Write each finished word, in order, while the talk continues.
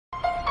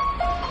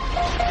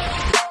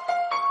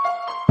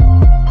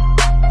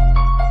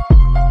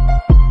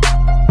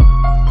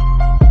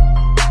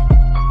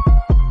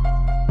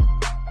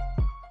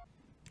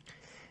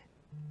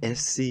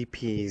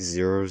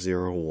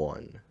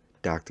SCP-001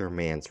 Dr.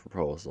 Mann's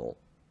Proposal.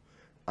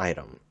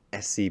 Item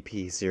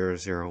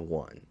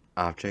SCP-001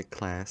 Object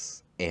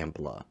Class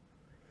AMBLA.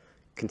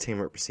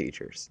 Containment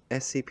Procedures.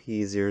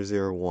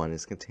 SCP-001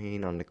 is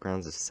contained on the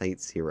grounds of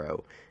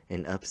Site-0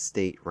 in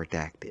Upstate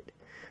Redacted.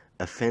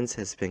 A fence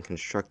has been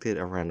constructed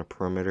around the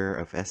perimeter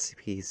of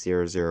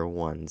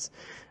SCP-001's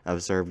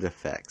observed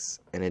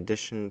effects. In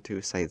addition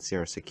to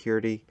Site-0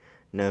 security,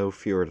 no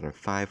fewer than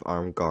 5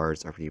 armed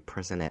guards are to be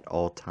present at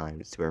all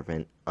times to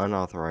prevent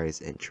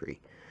unauthorized entry.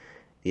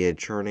 The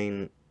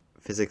adjoining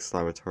physics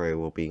laboratory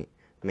will be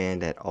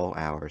manned at all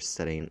hours,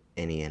 studying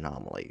any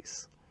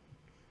anomalies.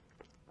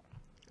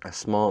 A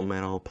small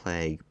metal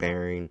plaque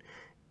bearing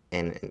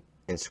an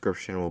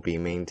inscription will be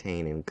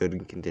maintained in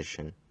good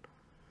condition.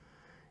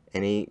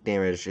 Any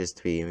damage is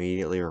to be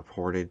immediately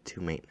reported to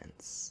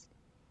maintenance.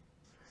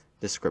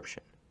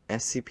 Description: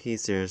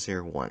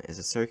 SCP-001 is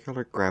a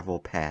circular gravel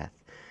path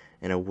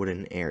in a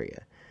wooden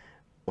area.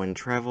 When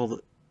traveled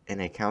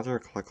in a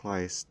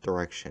counterclockwise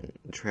direction,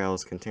 the trail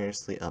is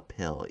continuously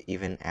uphill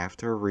even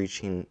after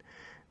reaching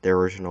the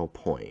original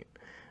point.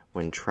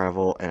 When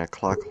traveled in a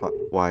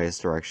clockwise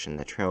direction,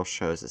 the trail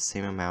shows the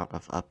same amount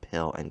of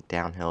uphill and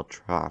downhill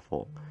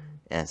travel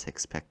as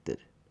expected.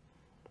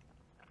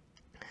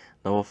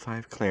 Level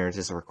 5 clearance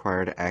is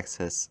required to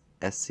access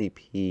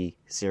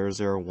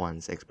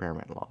SCP-001's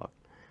experiment log.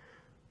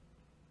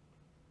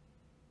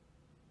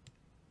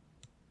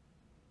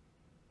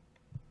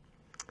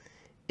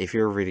 If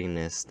you're reading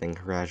this, then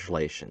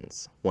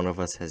congratulations. One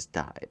of us has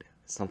died.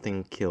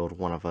 Something killed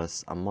one of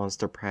us, a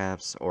monster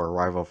perhaps, or a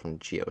rival from the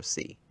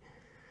GOC.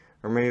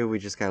 Or maybe we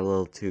just got a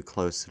little too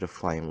close to the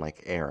flame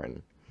like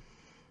Aaron.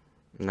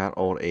 Not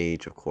old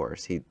age, of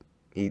course.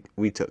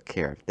 We took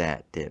care of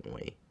that, didn't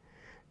we?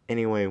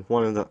 Anyway,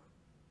 one of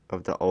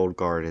the old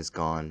guard is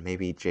gone.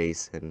 Maybe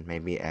Jason,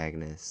 maybe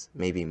Agnes,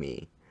 maybe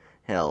me.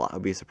 Hell,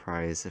 I'd be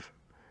surprised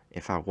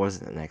if I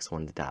wasn't the next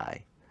one to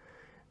die.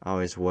 I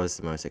always was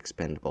the most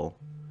expendable.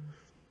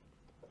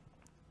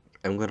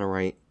 I'm gonna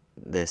write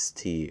this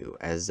to you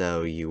as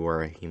though you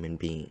were a human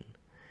being.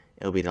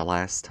 It'll be the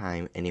last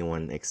time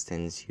anyone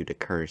extends you the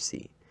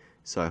courtesy,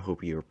 so I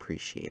hope you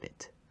appreciate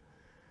it.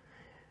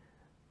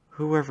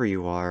 Whoever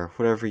you are,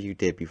 whatever you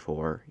did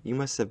before, you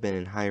must have been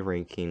in high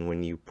ranking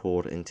when you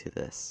pulled into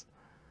this.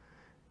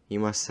 You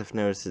must have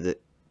noticed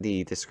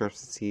the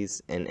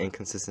discrepancies and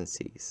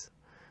inconsistencies.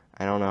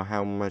 I don't know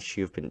how much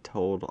you've been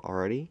told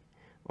already,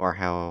 or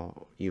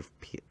how you've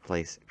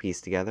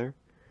pieced together.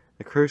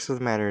 The crux of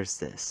the matter is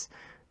this: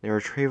 the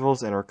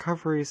retrievals and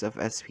recoveries of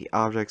SCP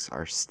objects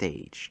are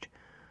staged,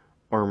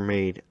 or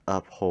made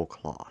up whole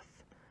cloth.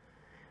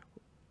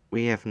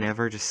 We have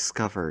never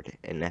discovered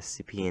an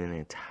SCP in the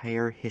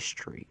entire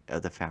history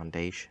of the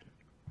Foundation.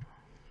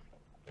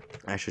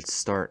 I should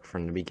start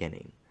from the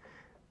beginning.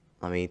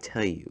 Let me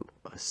tell you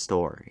a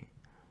story.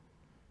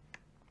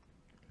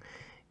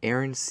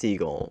 Aaron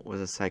Siegel was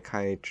a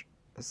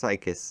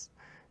psychist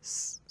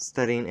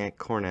studying at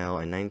Cornell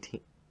in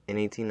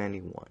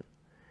 1891.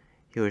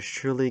 He was a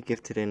truly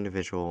gifted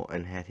individual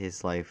and had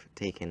his life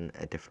taken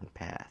a different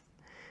path.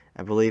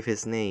 I believe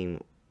his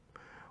name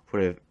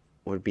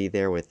would be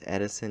there with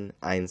Edison,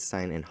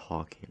 Einstein, and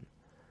Hawking.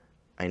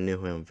 I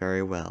knew him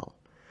very well.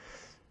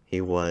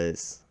 He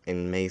was,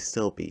 and may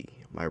still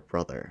be, my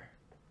brother.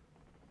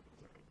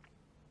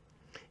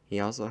 He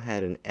also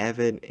had an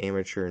avid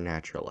amateur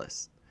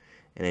naturalist,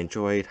 and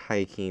enjoyed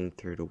hiking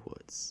through the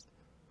woods.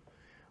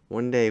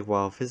 One day,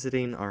 while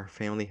visiting our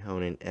family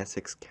home in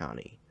Essex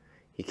County,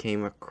 he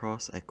came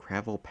across a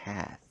gravel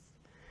path,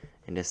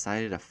 and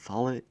decided to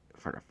follow it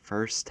for the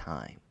first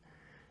time,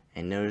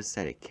 and noticed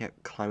that it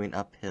kept climbing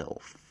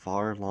uphill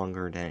far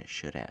longer than it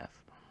should have.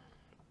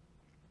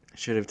 It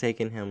should have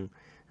taken him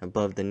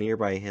above the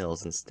nearby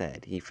hills.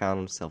 Instead, he found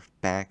himself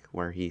back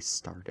where he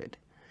started,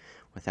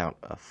 without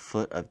a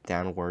foot of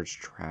downwards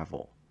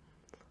travel.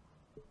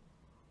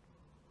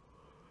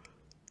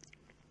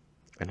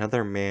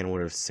 Another man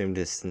would have assumed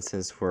his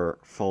senses were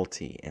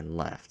faulty and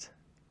left.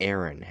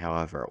 Aaron,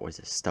 however, was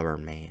a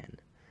stubborn man.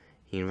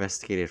 He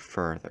investigated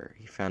further.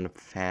 He found the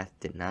path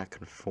did not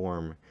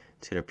conform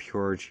to the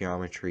pure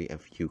geometry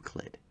of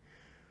Euclid.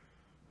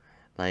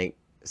 Like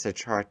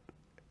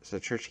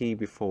Satristi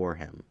before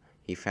him,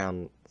 he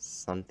found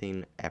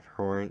something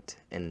abhorrent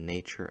in the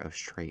nature of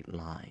straight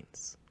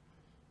lines.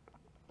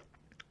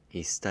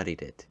 He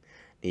studied it.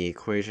 The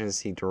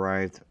equations he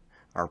derived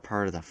are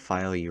part of the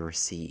file you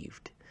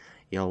received.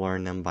 You'll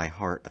learn them by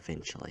heart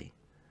eventually.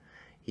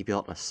 He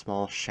built a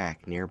small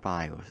shack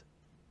nearby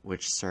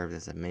which served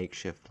as a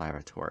makeshift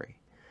laboratory.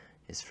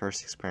 His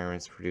first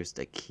experiments produced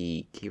a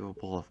key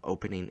capable of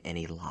opening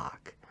any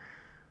lock,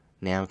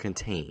 now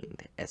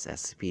contained as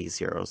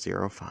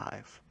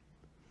SCP-005.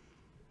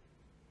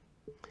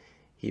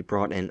 He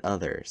brought in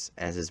others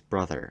as his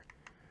brother.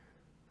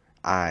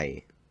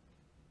 I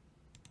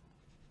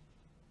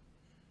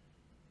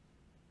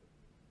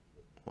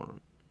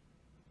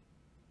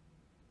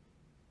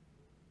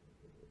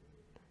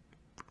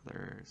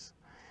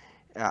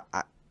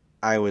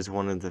was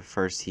one of the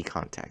first he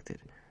contacted.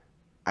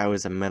 I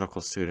was a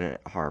medical student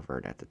at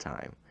Harvard at the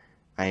time.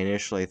 I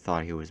initially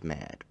thought he was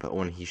mad, but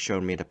when he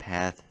showed me the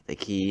path, the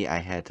key, I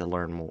had to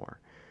learn more.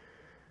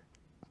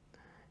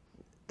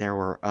 There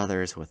were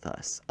others with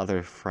us,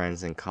 other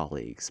friends and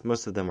colleagues.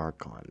 Most of them are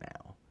gone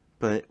now.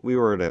 But we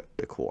were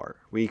the core.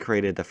 We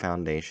created the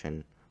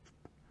foundation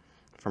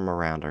from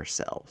around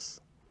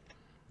ourselves.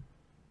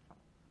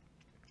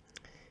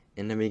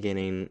 In the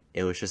beginning,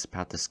 it was just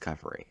about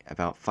discovery,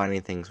 about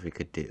finding things we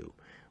could do.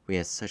 We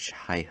had such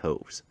high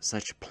hopes,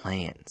 such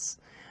plans.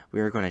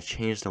 We were going to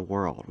change the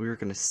world. We were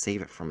going to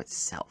save it from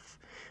itself.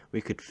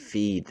 We could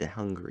feed the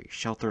hungry,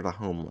 shelter the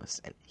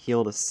homeless, and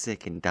heal the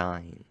sick and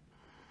dying.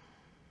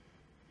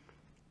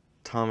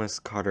 Thomas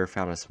Carter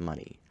found us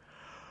money.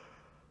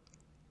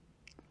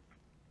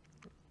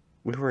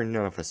 We were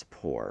none of us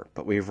poor,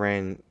 but we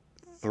ran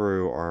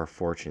through our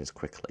fortunes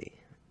quickly.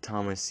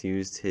 Thomas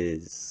used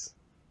his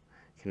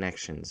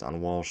connections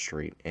on Wall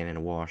Street and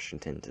in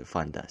Washington to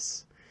fund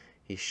us.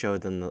 He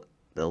showed them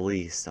the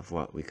least of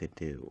what we could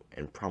do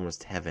and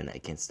promised heaven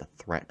against the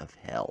threat of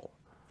hell.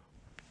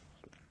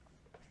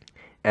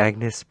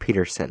 Agnes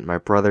Peterson, my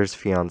brother's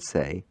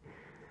fiancée,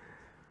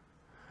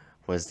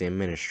 was the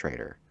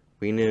administrator.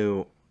 We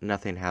knew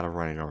nothing how to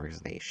run an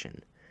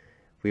organization.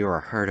 We were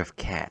a herd of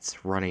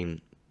cats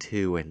running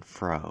to and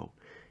fro.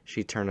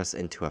 She turned us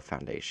into a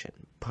foundation,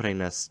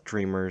 putting us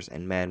dreamers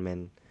and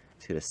madmen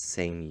to the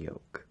same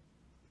yoke.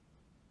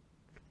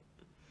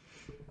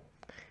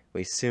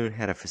 We soon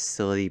had a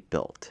facility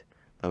built,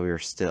 but we were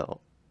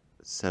still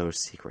so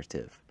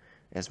secretive.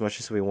 As much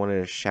as we wanted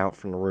to shout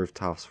from the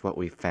rooftops what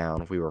we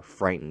found, we were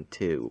frightened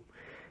too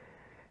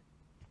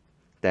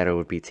that it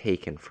would be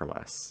taken from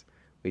us.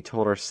 We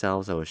told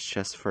ourselves it was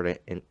just for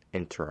the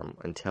interim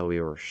until we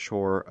were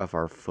sure of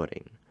our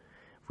footing.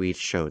 We'd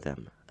show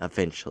them.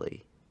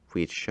 Eventually,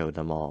 we'd show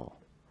them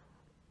all.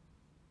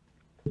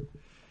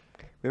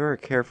 We were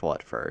careful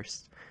at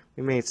first.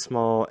 We made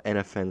small,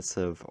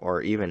 inoffensive,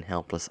 or even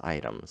helpless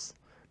items.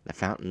 The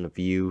Fountain of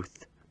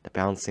Youth, the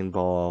bouncing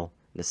ball,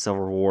 the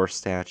Civil War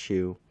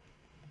statue.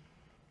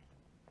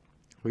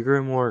 We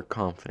grew more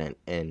confident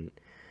and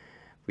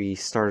we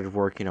started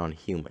working on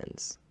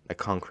humans, the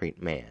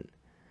concrete man.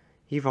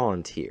 He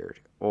volunteered,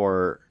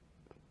 or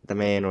the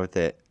man with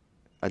the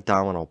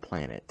abdominal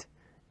planet.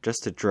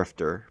 Just a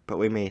drifter, but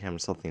we made him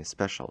something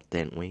special,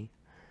 didn't we?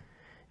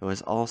 It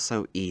was all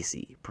so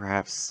easy.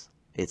 Perhaps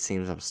it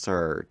seems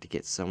absurd to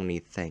get so many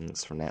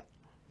things from that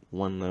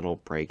one little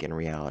break in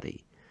reality.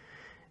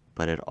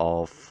 But it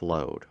all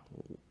flowed,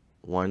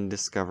 one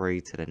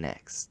discovery to the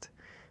next.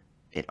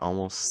 It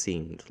almost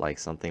seemed like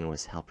something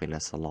was helping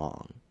us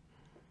along.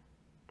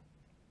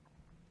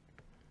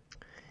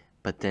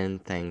 But then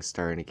things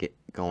started to get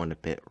going a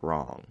bit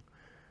wrong.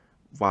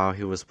 While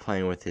he was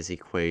playing with his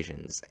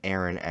equations,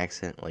 Aaron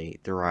accidentally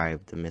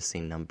derived the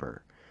missing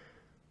number.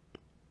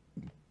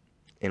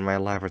 In my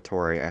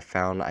laboratory, I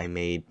found I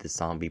made the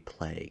zombie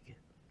plague.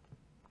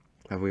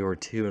 But we were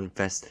too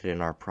invested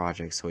in our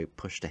project, so we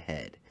pushed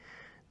ahead.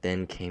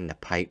 Then came the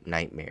pipe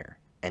nightmare,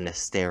 and the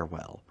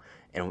stairwell,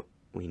 and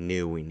we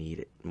knew we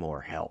needed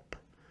more help.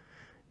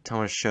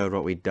 Thomas showed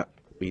what we'd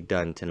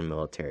done to the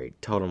military,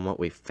 told them what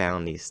we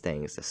found these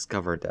things,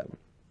 discovered them.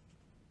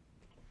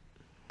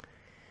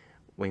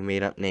 We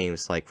made up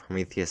names like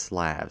Prometheus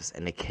Labs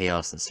and the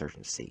Chaos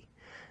Insurgency.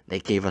 They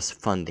gave us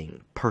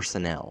funding,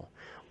 personnel.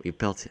 We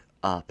built it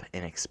up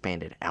and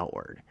expanded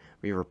outward.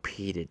 We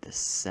repeated the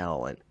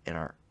cell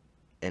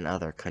in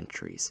other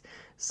countries.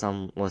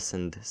 Some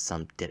listened,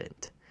 some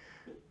didn't.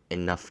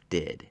 Enough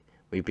did.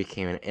 We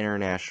became an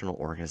international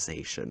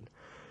organization.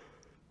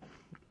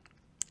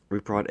 We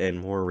brought in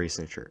more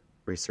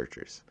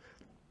researchers.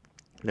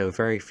 Though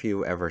very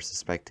few ever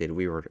suspected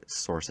we were the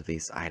source of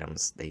these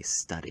items they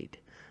studied.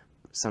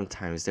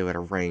 Sometimes they would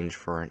arrange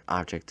for an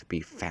object to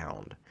be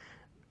found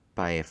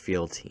by a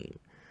field team.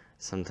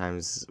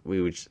 Sometimes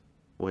we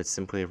would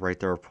simply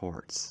write the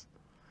reports.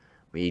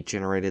 We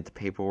generated the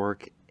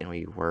paperwork and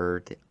we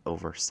were the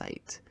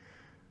oversight.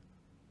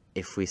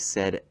 If we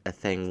said a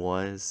thing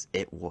was,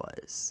 it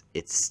was.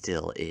 It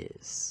still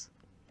is.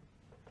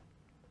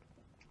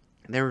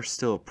 There were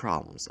still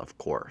problems, of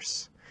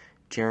course.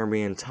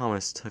 Jeremy and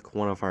Thomas took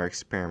one of our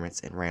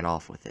experiments and ran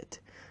off with it,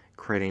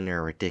 creating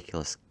their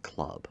ridiculous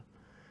club.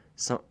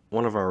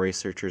 One of our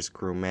researchers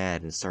grew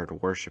mad and started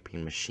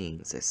worshipping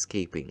machines,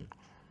 escaping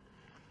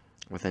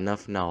with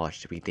enough knowledge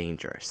to be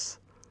dangerous.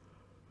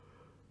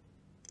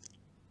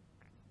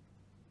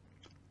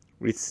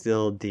 We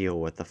still deal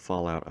with the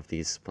fallout of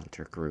these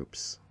splinter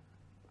groups.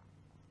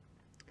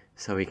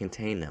 So we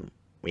contained them.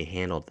 We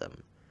handled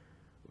them.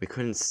 We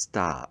couldn't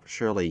stop.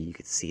 Surely you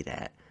could see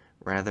that.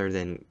 Rather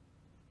than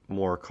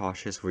more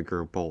cautious, we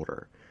grew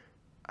bolder.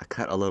 I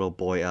cut a little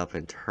boy up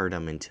and turned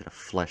him into the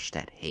flesh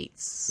that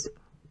hates.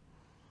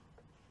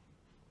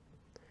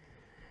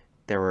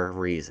 There were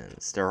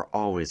reasons. There are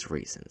always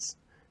reasons.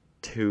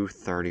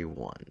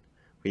 231.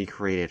 We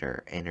created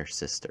her and her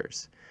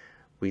sisters.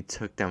 We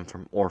took them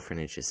from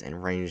orphanages and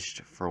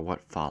arranged for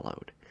what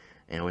followed.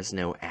 And it was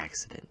no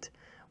accident.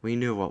 We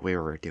knew what we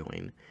were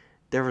doing.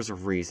 There was a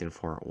reason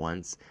for it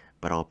once,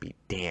 but I'll be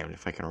damned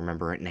if I can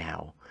remember it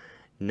now.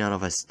 None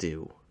of us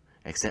do,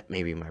 except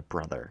maybe my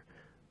brother,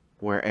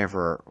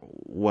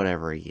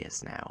 whatever he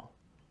is now.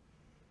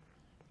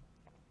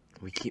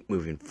 We keep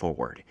moving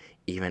forward,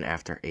 even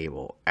after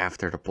Abel,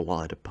 after the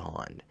blood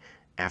pond,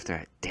 after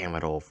that damn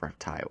it old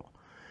reptile.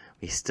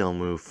 We still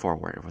move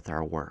forward with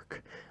our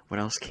work. What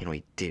else can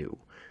we do?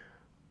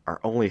 Our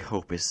only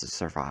hope is to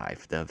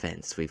survive the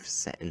events we've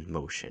set in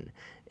motion,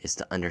 is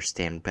to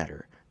understand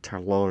better,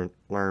 to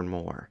learn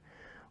more.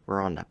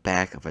 We're on the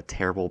back of a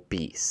terrible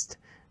beast,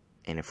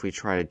 and if we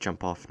try to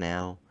jump off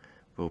now,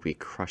 we'll be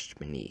crushed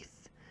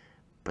beneath.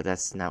 But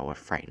that's not what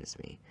frightens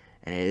me,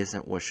 and it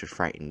isn't what should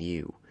frighten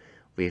you.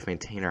 We have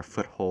maintained our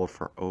foothold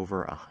for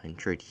over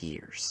 100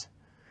 years.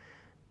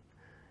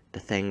 The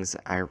things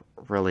I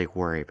really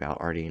worry about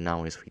are the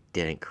anomalies we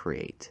didn't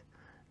create.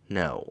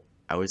 No,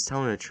 I was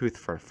telling the truth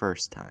for the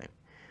first time.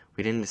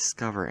 We didn't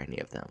discover any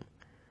of them.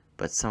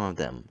 But some of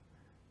them,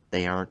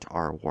 they aren't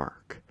our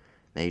work.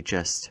 They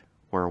just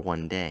were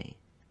one day.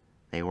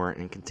 They weren't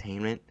in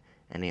containment,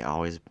 and they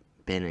always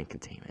been in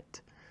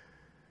containment.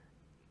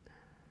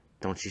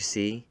 Don't you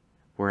see?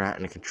 We're not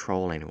in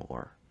control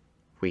anymore.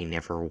 We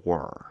never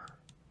were.